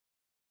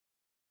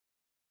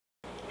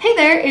Hey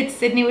there, it's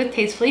Sydney with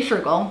Tastefully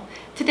Frugal.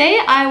 Today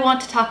I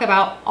want to talk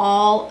about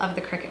all of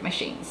the Cricut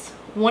machines.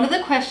 One of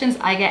the questions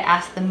I get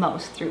asked the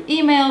most through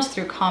emails,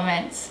 through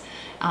comments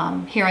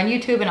here on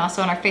YouTube and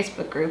also on our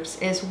Facebook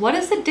groups is, what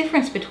is the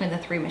difference between the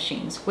three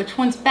machines? Which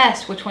one's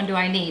best? Which one do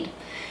I need?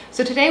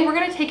 So today we're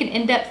going to take an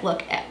in-depth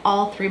look at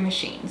all three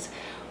machines.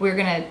 We're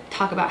going to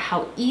talk about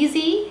how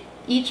easy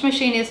each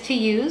machine is to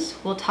use.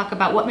 We'll talk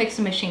about what makes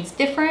the machines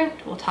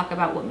different. We'll talk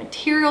about what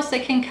materials they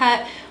can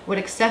cut, what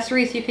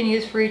accessories you can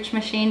use for each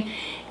machine,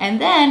 and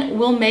then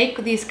we'll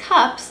make these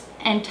cups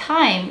and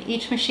time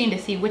each machine to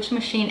see which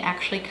machine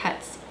actually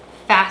cuts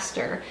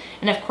faster.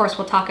 And of course,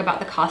 we'll talk about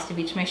the cost of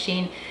each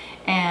machine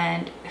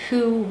and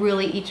who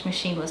really each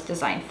machine was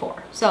designed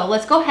for. So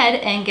let's go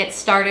ahead and get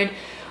started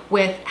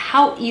with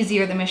how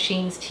easy are the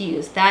machines to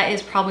use. That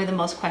is probably the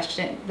most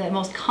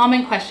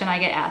common question I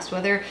get asked,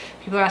 whether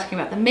people are asking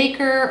about the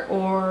Maker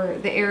or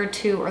the Air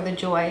 2 or the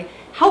Joy.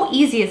 How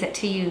easy is it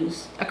to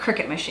use a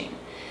Cricut machine?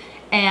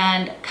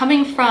 And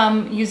coming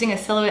from using a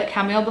Silhouette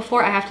Cameo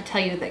before, I have to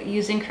tell you that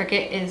using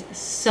Cricut is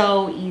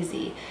so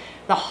easy.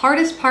 The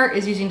hardest part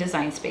is using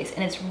Design Space,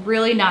 and it's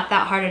really not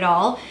that hard at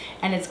all,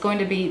 and it's going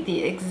to be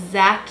the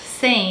exact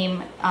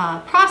same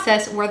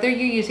process whether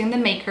you're using the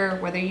Maker,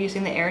 whether you're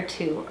using the Air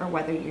 2, or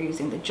whether you're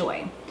using the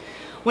Joy.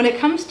 When it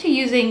comes to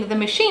using the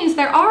machines,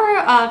 there are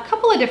a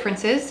couple of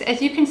differences.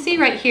 As you can see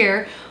right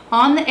here,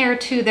 on the Air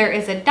 2 there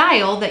is a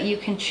dial that you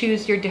can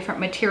choose your different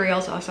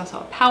materials. There's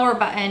also a power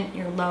button,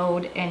 your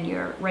load, and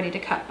your ready to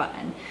cut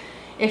button.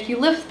 If you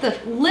lift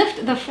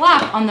the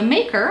flap on the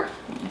Maker,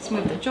 let's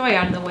move the Joy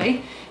out of the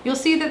way, you'll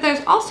see that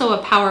there's also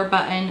a power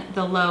button,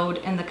 the load,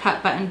 and the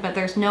cut button, but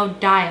there's no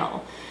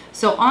dial.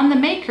 So on the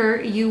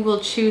Maker, you will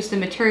choose the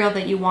material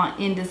that you want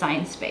in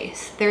Design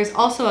Space. There's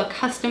also a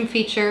custom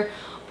feature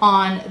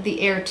on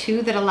the Air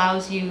 2 that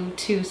allows you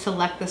to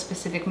select the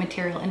specific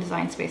material in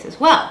Design Space as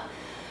well.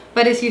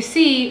 But as you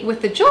see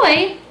with the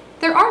Joy,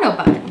 there are no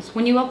buttons.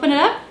 When you open it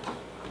up,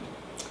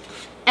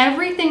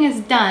 everything is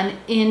done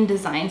in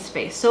Design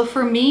Space. So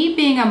for me,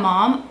 being a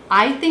mom,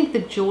 I think the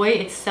Joy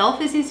itself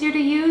is easier to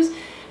use,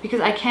 because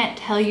I can't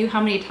tell you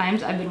how many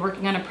times I've been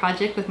working on a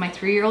project with my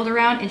 3-year-old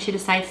around and she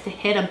decides to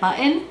hit a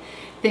button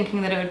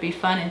thinking that it would be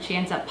fun, and she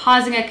ends up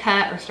pausing a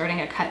cut or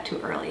starting a cut too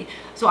early.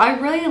 So I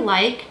really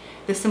like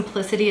the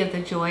simplicity of the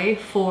Joy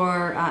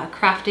for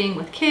crafting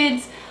with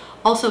kids.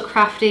 Also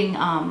crafting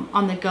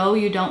on the go.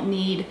 You don't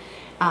need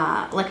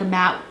like a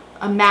mat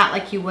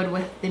like you would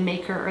with the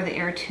Maker or the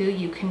Air 2.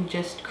 You can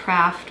just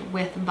craft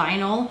with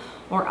vinyl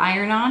or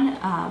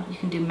iron-on. You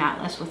can do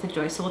matless with the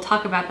Joy. So we'll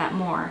talk about that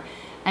more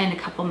in a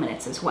couple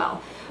minutes as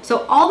well.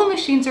 So all the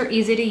machines are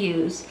easy to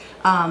use.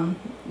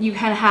 You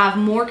can have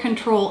more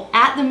control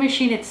at the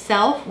machine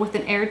itself with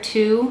an Air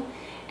 2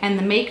 and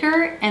the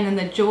Maker, and then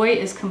the Joy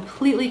is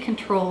completely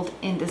controlled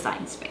in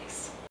Design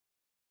Space.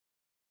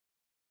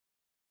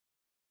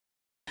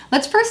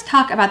 Let's first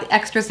talk about the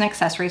extras and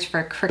accessories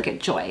for Cricut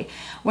Joy.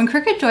 When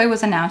Cricut Joy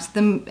was announced,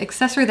 the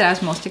accessory that I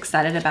was most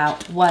excited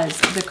about was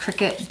the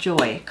Cricut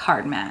Joy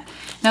card mat.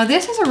 Now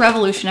this is a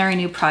revolutionary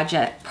new product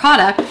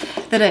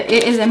that it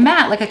is a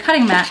mat, like a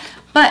cutting mat,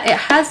 but it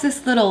has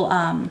this little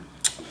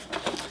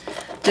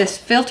this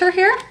filter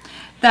here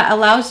that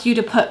allows you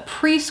to put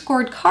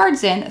pre-scored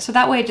cards in, so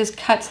that way it just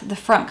cuts the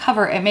front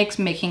cover. It makes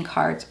making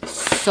cards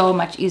so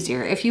much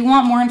easier. If you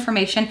want more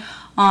information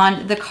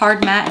on the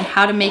card mat and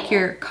how to make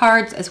your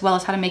cards, as well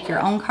as how to make your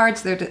own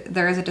cards,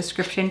 there is a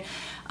description,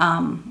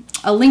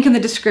 a link in the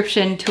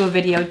description to a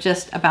video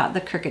just about the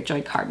Cricut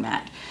Joy card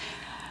mat.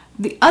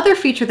 The other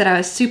feature that I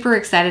was super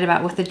excited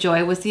about with the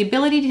Joy was the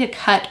ability to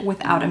cut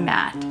without a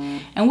mat.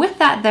 And with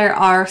that, there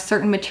are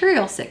certain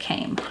materials that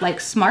came, like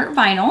Smart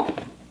Vinyl,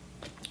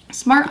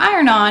 Smart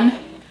Iron-On,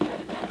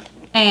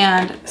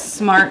 and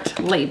Smart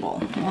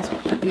Label. Let's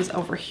put these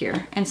over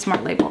here, and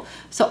Smart Label.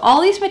 So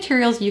all these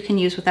materials you can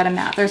use without a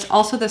mat. There's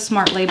also the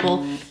Smart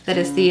Label that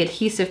is the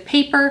adhesive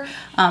paper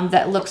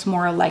that looks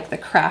more like the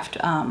craft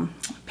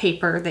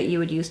paper that you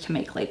would use to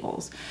make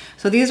labels.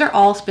 So these are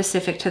all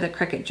specific to the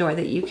Cricut Joy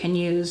that you can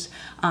use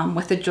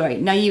with the Joy.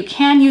 Now you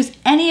can use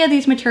any of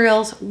these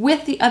materials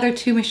with the other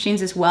two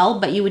machines as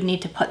well, but you would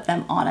need to put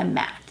them on a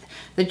mat.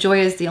 The Joy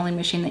is the only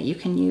machine that you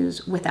can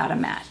use without a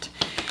mat.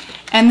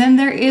 And then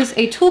there is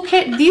a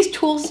toolkit. These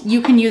tools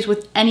you can use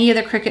with any of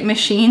the Cricut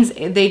machines.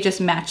 They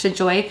just match the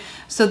Joy.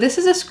 So this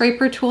is a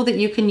scraper tool that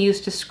you can use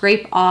to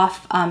scrape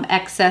off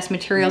excess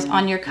materials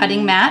on your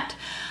cutting mat.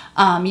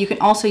 You can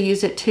also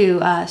use it to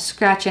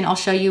scratch in. I'll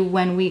show you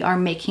when we are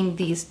making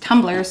these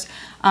tumblers.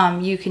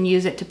 You can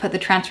use it to put the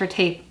transfer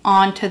tape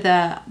onto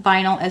the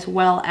vinyl as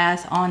well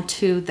as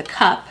onto the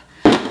cup.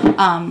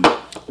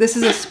 This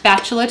is a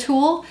spatula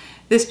tool.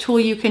 This tool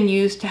you can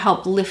use to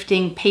help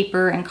lifting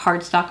paper and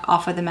cardstock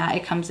off of the mat.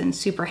 It comes in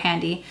super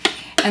handy.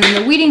 And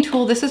then the weeding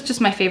tool, this is just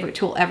my favorite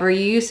tool ever.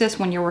 You use this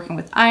when you're working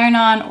with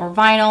iron-on or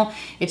vinyl.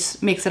 It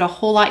makes it a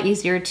whole lot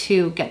easier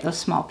to get those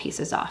small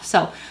pieces off.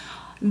 So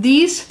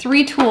these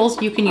three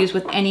tools you can use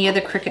with any of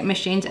the Cricut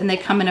machines, and they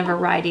come in a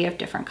variety of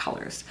different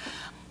colors.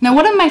 Now,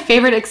 one of my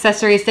favorite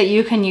accessories that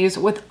you can use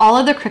with all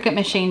of the Cricut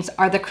machines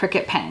are the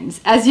Cricut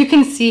pens. As you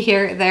can see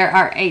here, there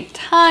are a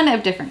ton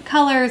of different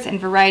colors and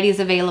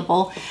varieties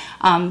available.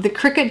 The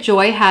Cricut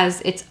Joy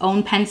has its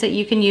own pens that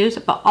you can use,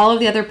 but all of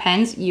the other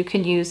pens you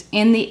can use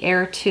in the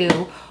Air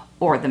 2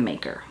 or the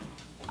Maker.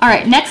 All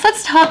right, next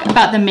let's talk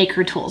about the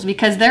Maker tools,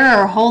 because there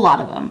are a whole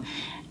lot of them.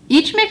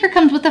 Each Maker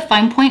comes with a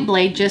fine point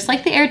blade, just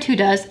like the Air 2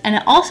 does, and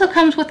it also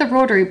comes with a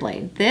rotary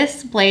blade.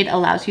 This blade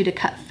allows you to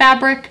cut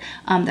fabric.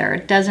 There are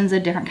dozens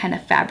of different kind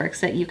of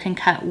fabrics that you can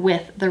cut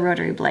with the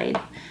rotary blade.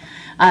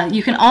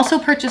 You can also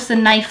purchase the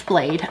knife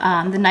blade.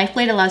 The knife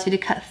blade allows you to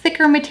cut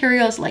thicker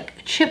materials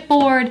like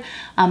chipboard,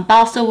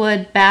 balsa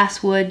wood,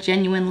 basswood,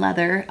 genuine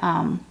leather.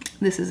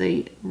 This is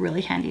a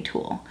really handy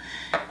tool.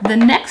 The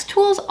next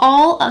tools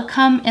all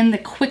come in the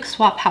quick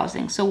swap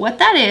housing. So what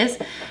that is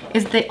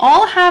they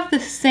all have the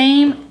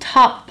same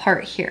top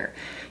part here.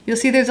 You'll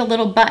see there's a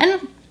little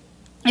button.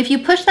 If you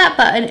push that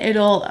button,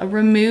 it'll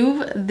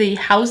remove the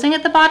housing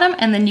at the bottom,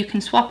 and then you can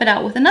swap it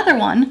out with another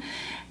one,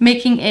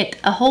 making it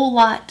a whole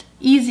lot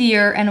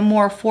easier and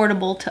more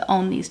affordable to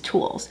own these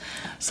tools.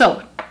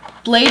 So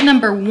blade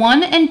number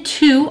 1 and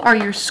 2 are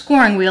your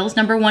scoring wheels.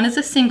 Number 1 is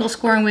a single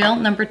scoring wheel.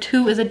 Number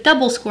 2 is a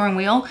double scoring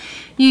wheel.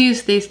 You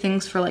use these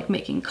things for like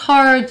making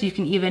cards. You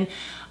can even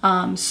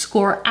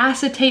score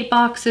acetate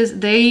boxes.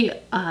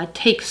 They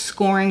take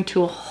scoring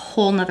to a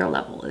whole nother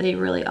level. They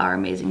really are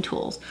amazing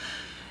tools.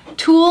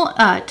 Tool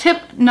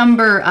tip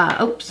number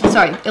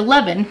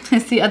 11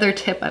 is the other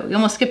tip. We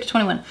almost skipped to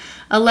 21.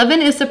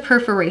 11 is the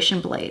perforation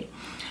blade.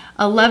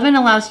 11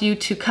 allows you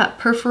to cut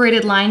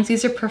perforated lines.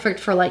 These are perfect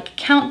for like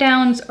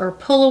countdowns or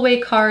pull away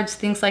cards,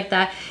 things like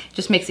that. It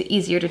just makes it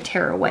easier to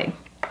tear away.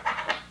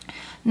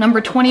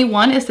 Number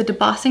 21 is the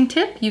debossing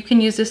tip. You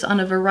can use this on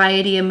a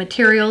variety of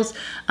materials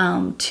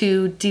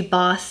to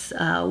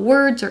deboss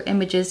words or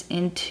images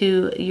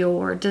into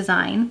your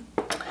design.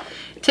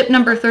 Tip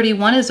number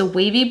 31 is a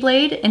wavy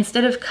blade.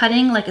 Instead of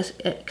cutting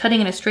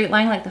in a straight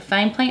line like the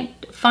fine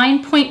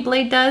point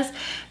blade does,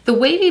 the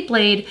wavy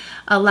blade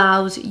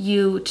allows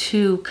you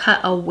to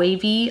cut a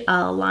wavy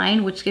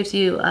line, which gives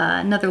you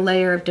another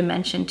layer of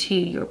dimension to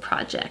your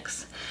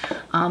projects.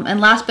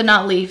 And last but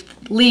not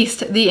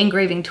least, the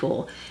engraving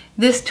tool.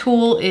 This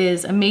tool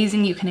is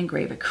amazing. You can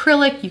engrave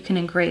acrylic, you can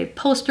engrave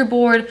poster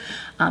board,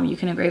 you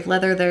can engrave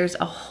leather. There's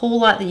a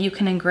whole lot that you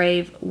can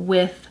engrave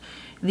with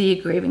the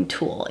engraving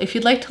tool. If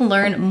you'd like to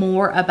learn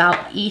more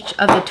about each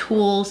of the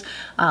tools,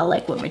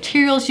 like what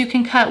materials you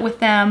can cut with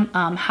them,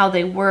 how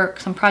they work,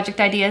 some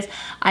project ideas,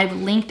 I've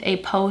linked a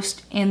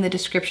post in the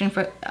description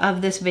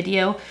of this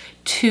video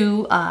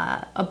to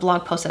a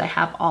blog post that I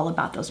have all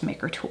about those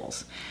Maker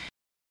tools.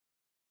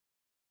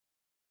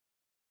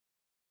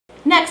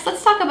 Next,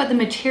 let's talk about the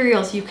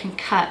materials you can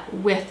cut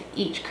with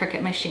each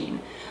Cricut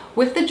machine.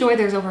 With the Joy,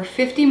 there's over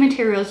 50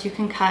 materials you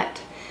can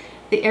cut.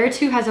 The Air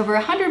 2 has over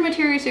 100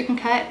 materials you can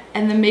cut,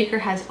 and the Maker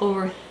has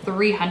over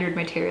 300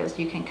 materials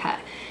you can cut.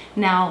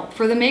 Now,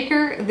 for the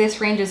Maker, this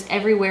ranges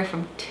everywhere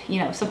from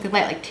something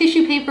light like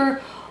tissue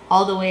paper,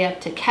 all the way up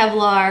to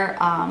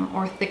Kevlar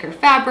or thicker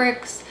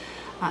fabrics,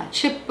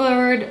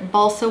 chipboard,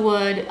 balsa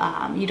wood.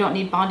 You don't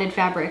need bonded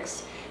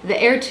fabrics. The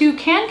Air 2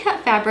 can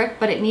cut fabric,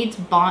 but it needs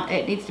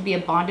to be a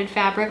bonded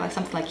fabric, like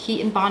something like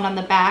heat and bond on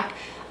the back,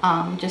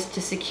 just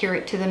to secure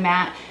it to the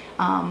mat.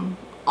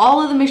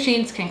 All of the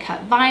machines can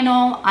cut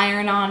vinyl,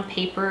 iron-on,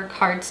 paper,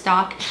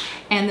 cardstock,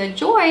 and the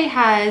Joy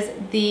has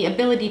the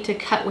ability to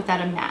cut without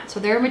a mat. So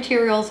there are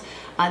materials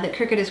that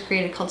Cricut has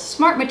created called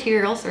Smart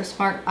Materials. There's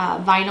Smart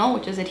Vinyl,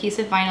 which is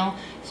adhesive vinyl,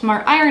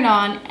 Smart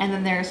Iron-On, and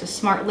then there's a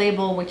Smart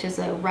Label, which is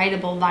a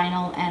writable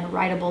vinyl and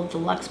writable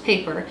deluxe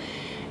paper.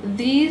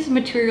 These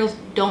materials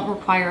don't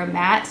require a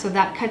mat, so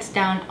that cuts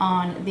down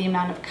on the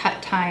amount of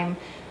cut time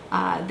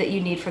that you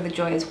need for the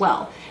Joy as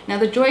well. Now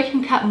the Joy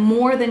can cut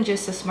more than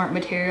just the Smart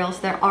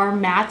Materials. There are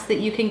mats that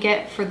you can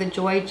get for the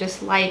Joy,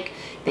 just like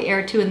the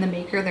Air 2 and the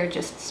Maker. They're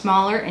just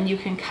smaller, and you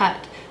can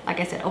cut,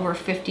 like I said, over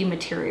 50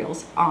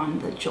 materials on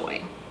the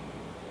Joy.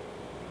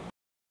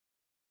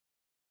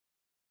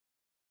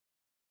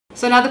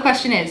 So now the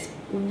question is,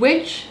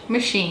 which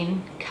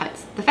machine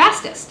cuts the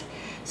fastest?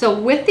 So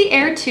with the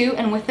Air 2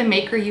 and with the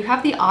Maker, you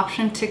have the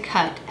option to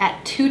cut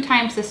at 2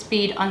 times the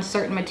speed on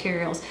certain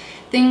materials.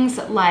 Things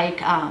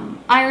like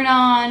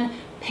iron-on,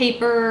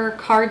 paper,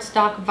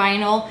 cardstock,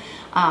 vinyl,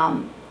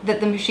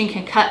 that the machine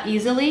can cut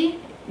easily,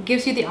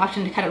 gives you the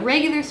option to cut at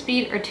regular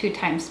speed or 2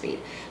 times speed.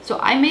 So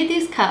I made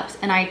these cups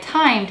and I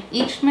timed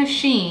each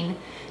machine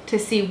to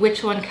see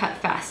which one cut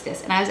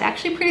fastest. And I was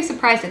actually pretty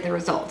surprised at the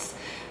results.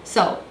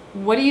 So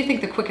what do you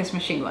think the quickest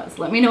machine was?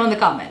 Let me know in the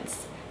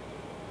comments.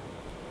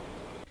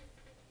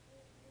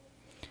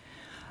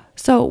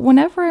 So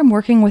whenever I'm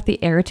working with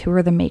the Air 2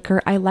 or the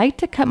Maker, I like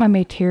to cut my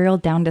material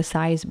down to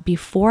size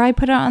before I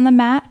put it on the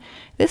mat.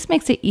 This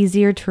makes it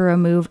easier to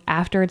remove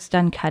after it's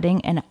done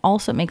cutting, and it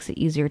also makes it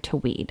easier to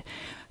weed.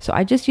 So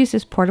I just use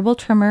this portable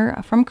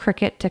trimmer from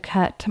Cricut to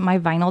cut my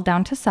vinyl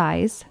down to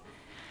size.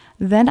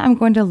 Then I'm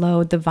going to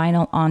load the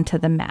vinyl onto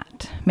the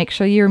mat. Make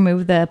sure you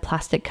remove the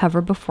plastic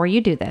cover before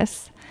you do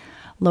this.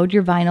 Load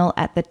your vinyl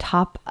at the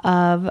top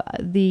of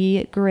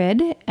the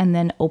grid and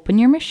then open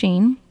your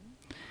machine.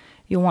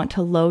 You'll want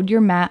to load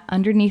your mat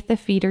underneath the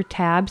feeder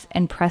tabs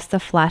and press the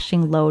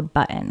flashing load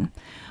button.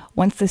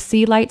 Once the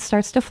C light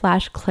starts to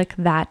flash, click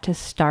that to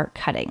start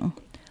cutting.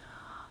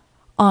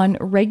 On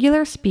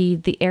regular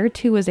speed, the Air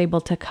 2 was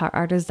able to cut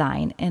our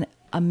design in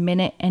 1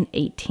 minute and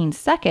 18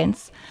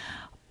 seconds,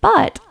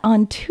 but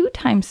on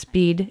 2x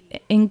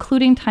speed,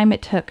 including time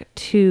it took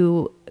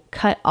to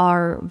cut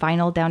our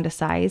vinyl down to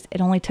size, it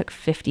only took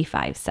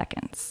 55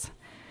 seconds.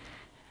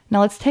 Now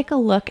let's take a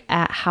look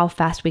at how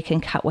fast we can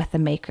cut with the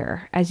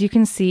Maker. As you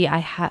can see,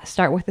 I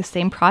start with the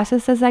same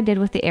process as I did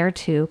with the Air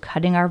 2,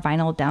 cutting our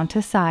vinyl down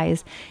to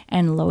size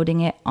and loading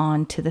it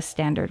onto the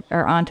standard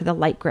or onto the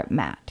light grip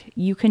mat.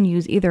 You can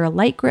use either a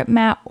light grip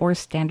mat or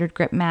standard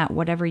grip mat,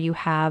 whatever you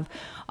have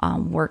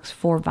works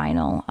for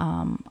vinyl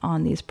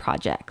on these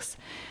projects.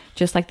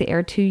 Just like the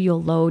Air 2,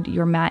 you'll load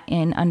your mat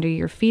in under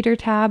your feeder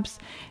tabs,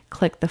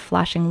 click the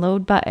flashing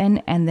load button,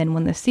 and then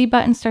when the C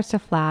button starts to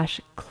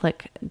flash,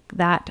 click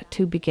that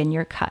to begin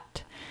your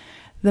cut.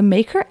 The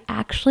Maker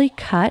actually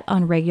cut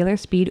on regular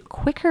speed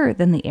quicker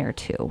than the Air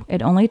 2.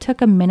 It only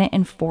took 1 minute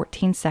and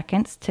 14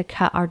 seconds to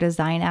cut our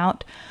design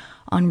out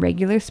on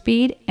regular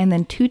speed, and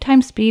then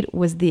 2x speed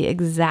was the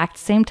exact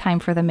same time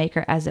for the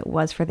Maker as it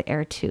was for the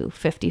Air 2,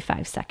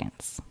 55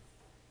 seconds.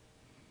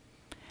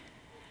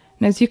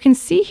 Now, as you can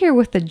see here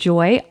with the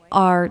Joy,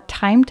 our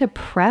time to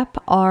prep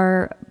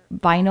our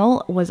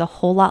vinyl was a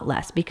whole lot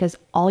less because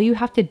all you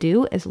have to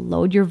do is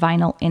load your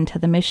vinyl into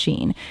the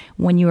machine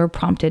when you are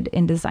prompted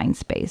in Design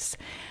Space.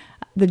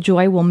 The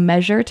Joy will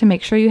measure to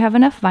make sure you have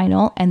enough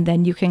vinyl, and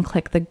then you can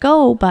click the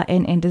Go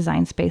button in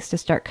Design Space to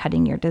start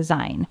cutting your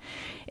design.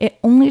 It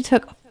only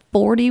took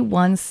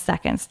 41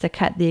 seconds to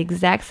cut the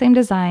exact same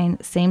design,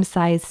 same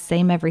size,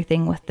 same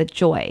everything with the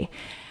Joy.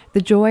 The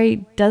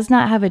Joy does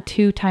not have a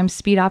 2x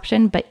speed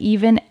option, but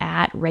even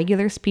at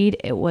regular speed,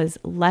 it was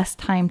less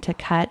time to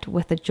cut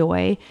with the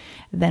Joy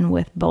than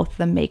with both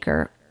the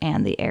Maker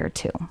and the Air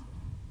 2.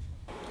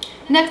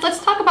 Next,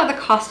 let's talk about the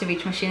cost of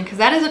each machine, because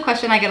that is a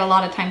question I get a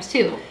lot of times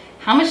too.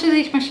 How much does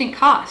each machine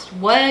cost?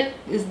 What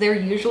is their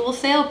usual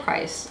sale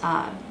price?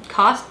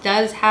 Cost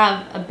does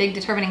have a big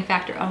determining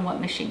factor on what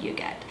machine you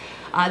get.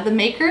 The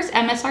Maker's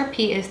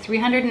MSRP is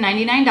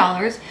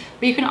 $399,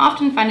 but you can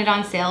often find it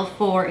on sale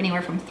for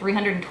anywhere from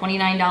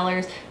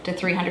 $329 to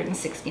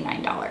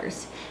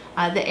 $369.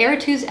 The Air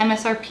 2's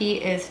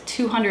MSRP is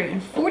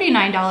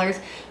 $249,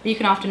 but you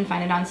can often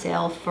find it on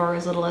sale for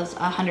as little as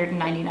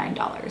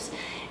 $199.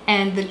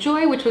 And the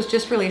Joy, which was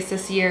just released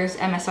this year's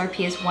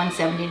MSRP, is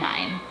 $179.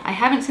 I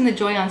haven't seen the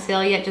Joy on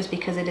sale yet just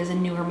because it is a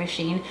newer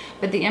machine,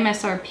 but the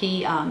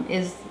MSRP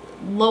is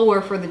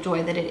lower for the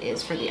Joy than it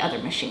is for the other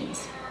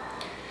machines.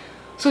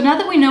 So now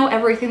that we know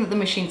everything that the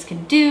machines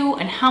can do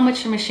and how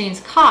much the machines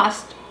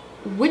cost,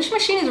 which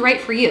machine is right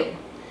for you?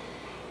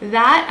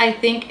 That, I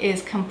think,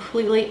 is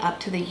completely up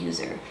to the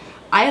user.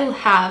 I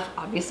have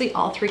obviously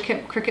all 3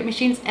 Cricut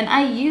machines, and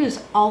I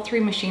use all 3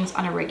 machines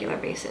on a regular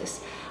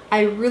basis.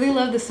 I really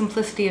love the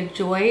simplicity of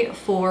Joy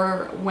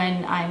for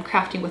when I'm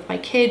crafting with my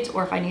kids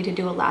or if I need to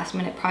do a last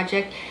minute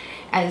project.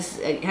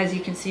 As you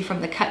can see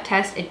from the cut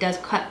test, it does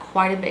cut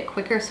quite a bit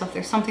quicker. So if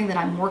there's something that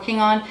I'm working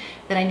on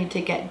that I need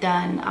to get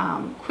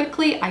done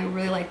quickly, I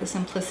really like the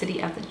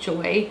simplicity of the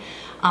Joy.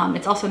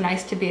 It's also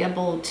nice to be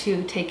able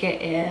to take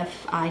it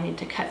if I need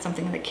to cut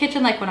something in the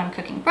kitchen, like when I'm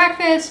cooking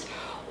breakfast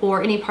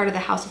or any part of the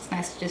house. It's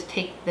nice to just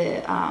take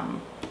the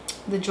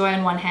Joy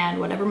in one hand,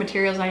 whatever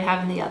materials I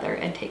have in the other,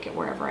 and take it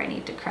wherever I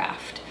need to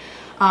craft.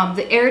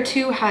 The Air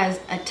 2 has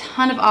a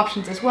ton of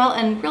options as well,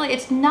 and really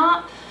it's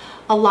not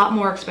a lot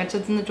more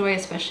expensive than the Joy,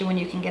 especially when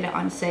you can get it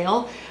on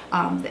sale.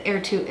 The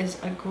Air 2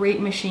 is a great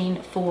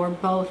machine for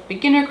both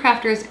beginner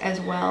crafters as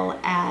well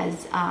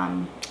as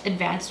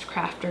advanced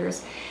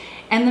crafters.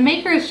 And the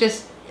Maker is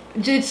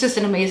it's just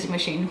an amazing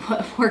machine.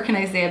 What more can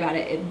I say about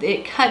it?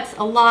 It cuts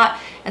a lot.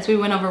 As we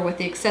went over with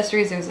the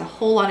accessories, there's a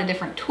whole lot of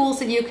different tools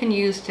that you can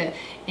use to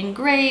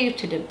engrave,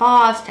 to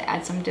deboss, to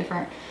add some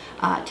different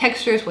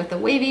textures with the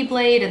wavy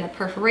blade and the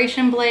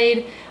perforation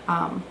blade.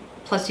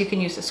 Plus you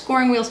can use the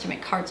scoring wheels to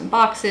make cards and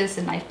boxes,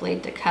 the knife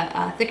blade to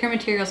cut thicker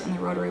materials, and the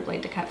rotary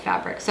blade to cut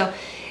fabric. So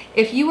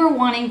if you are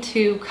wanting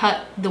to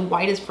cut the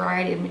widest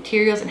variety of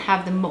materials and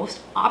have the most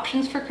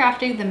options for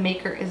crafting, the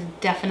Maker is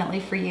definitely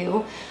for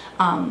you.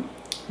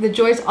 The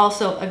Joy is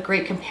also a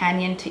great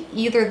companion to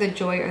either the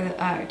Joy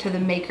or to the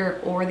Maker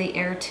or the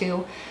Air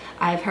 2.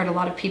 I've heard a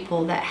lot of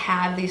people that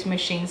have these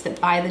machines that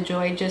buy the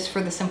Joy just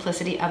for the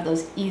simplicity of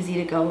those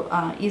easy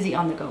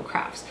on the go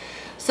crafts.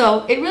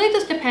 So it really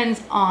just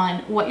depends on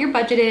what your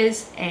budget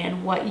is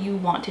and what you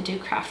want to do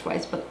craft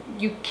wise, but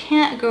you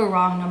can't go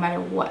wrong no matter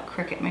what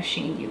Cricut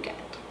machine you get.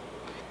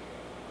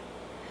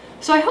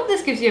 So I hope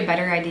this gives you a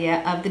better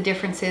idea of the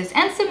differences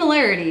and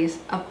similarities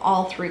of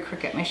all 3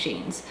 Cricut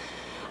machines.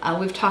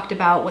 We've talked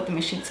about what the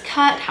machines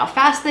cut, how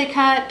fast they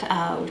cut.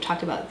 We've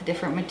talked about the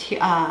different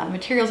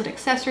materials and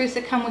accessories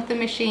that come with the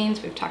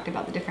machines. We've talked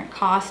about the different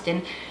cost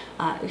and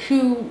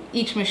who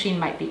each machine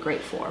might be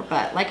great for.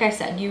 But like I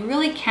said, you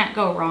really can't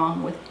go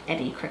wrong with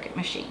any Cricut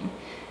machine.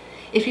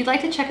 If you'd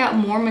like to check out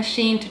more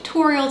machine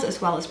tutorials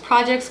as well as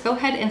projects, go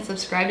ahead and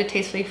subscribe to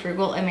Tastefully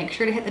Frugal and make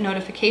sure to hit the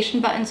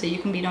notification button so you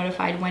can be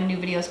notified when new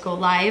videos go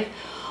live.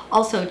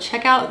 Also,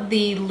 check out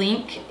the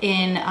link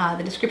in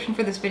the description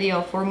for this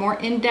video for more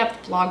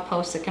in-depth blog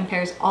posts that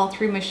compares all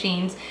three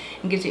machines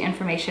and gives you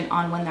information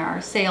on when there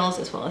are sales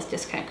as well as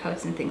discount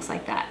codes and things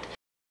like that.